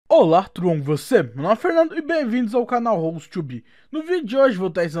Olá, tudo bom com você? Meu nome é Fernando e bem-vindos ao canal Host2Be. No vídeo de hoje vou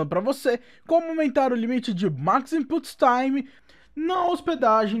estar ensinando para você como aumentar o limite de Max Input Time na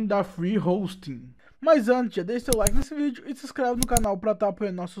hospedagem da Freehosting. Mas antes, já deixa seu like nesse vídeo e se inscreve no canal para estar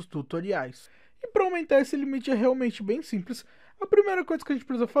apoiando nossos tutoriais. E para aumentar esse limite é realmente bem simples. A primeira coisa que a gente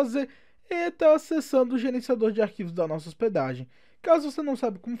precisa fazer é estar acessando o gerenciador de arquivos da nossa hospedagem. Caso você não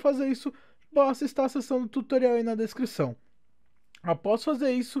saiba como fazer isso, basta estar acessando o tutorial aí na descrição. Após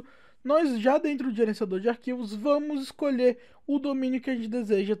fazer isso, nós já dentro do gerenciador de arquivos vamos escolher o domínio que a gente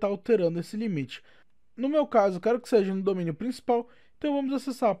deseja estar alterando esse limite. No meu caso, eu quero que seja no domínio principal, então vamos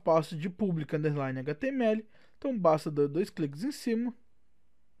acessar a pasta de public_html. Então basta dar dois cliques em cima.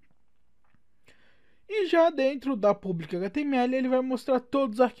 E já dentro da public_html ele vai mostrar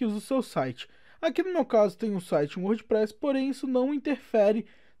todos os arquivos do seu site. Aqui no meu caso tem um site um WordPress, porém isso não interfere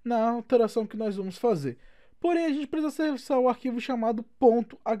na alteração que nós vamos fazer. Porém, a gente precisa acessar o arquivo chamado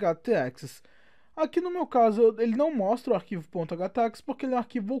 .htaccess. Aqui no meu caso, ele não mostra o arquivo .htaccess porque ele é um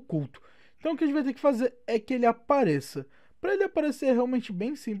arquivo oculto. Então, o que a gente vai ter que fazer é que ele apareça. Para ele aparecer é realmente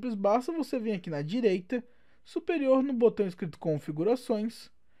bem simples, basta você vir aqui na direita, superior, no botão escrito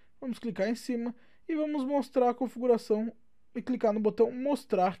Configurações. Vamos clicar em cima e vamos mostrar a configuração e clicar no botão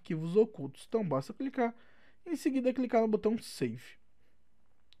Mostrar arquivos ocultos. Então, basta clicar, em seguida clicar no botão Save.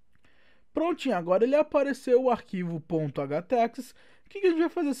 Prontinho, agora ele apareceu o arquivo .htaccess. O que a gente vai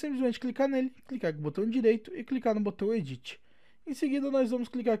fazer? Simplesmente clicar nele, clicar com o botão direito e clicar no botão Edit. Em seguida nós vamos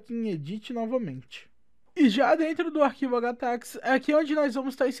clicar aqui em Edit novamente. E já dentro do arquivo htaccess é aqui onde nós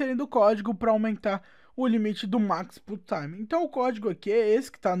vamos estar inserindo o código para aumentar o limite do Max Input Time. Então o código aqui é esse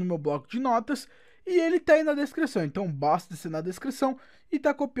que está no meu bloco de notas e ele está aí na descrição. Então basta descer na descrição e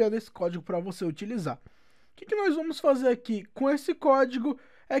estar copiando esse código para você utilizar. O que nós vamos fazer aqui com esse código?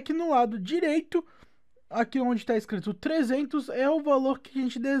 É que no lado direito, aqui onde está escrito 300, é o valor que a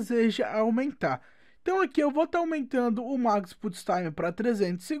gente deseja aumentar. Então aqui eu vou estar aumentando o Max Input Time para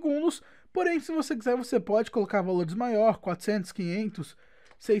 300 segundos, porém se você quiser você pode colocar valores maior, 400, 500,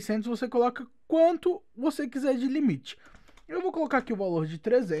 600, você coloca quanto você quiser de limite. Eu vou colocar aqui o valor de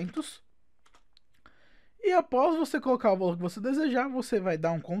 300. E após você colocar o valor que você desejar, você vai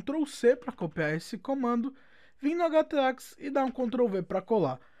dar um Ctrl C para copiar esse comando, vir no htaccess e dar um Ctrl V para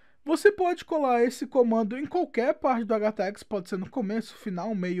colar. Você pode colar esse comando em qualquer parte do htaccess, pode ser no começo,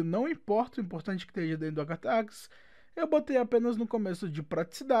 final, meio, não importa, o importante é que esteja dentro do htaccess. Eu botei apenas no começo de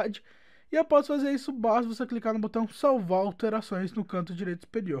praticidade. E após fazer isso, basta você clicar no botão salvar alterações no canto direito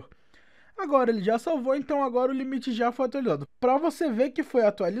superior. Agora ele já salvou, então agora o limite já foi atualizado. Para você ver que foi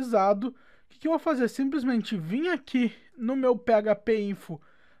atualizado, o que eu vou fazer? Simplesmente vim aqui no meu PHP Info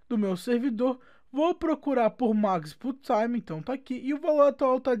do meu servidor, vou procurar por Max Input Time, então tá aqui, e o valor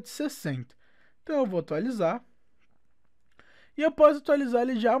atual está de 60. Então eu vou atualizar. E após atualizar,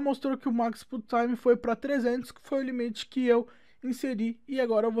 ele já mostrou que o Max Input Time foi para 300, que foi o limite que eu inseri. E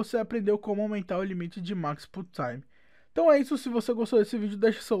agora você aprendeu como aumentar o limite de Max Input Time. Então é isso, se você gostou desse vídeo,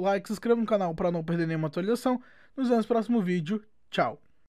 deixa seu like, se inscreva no canal para não perder nenhuma atualização. Nos vemos no próximo vídeo. Tchau!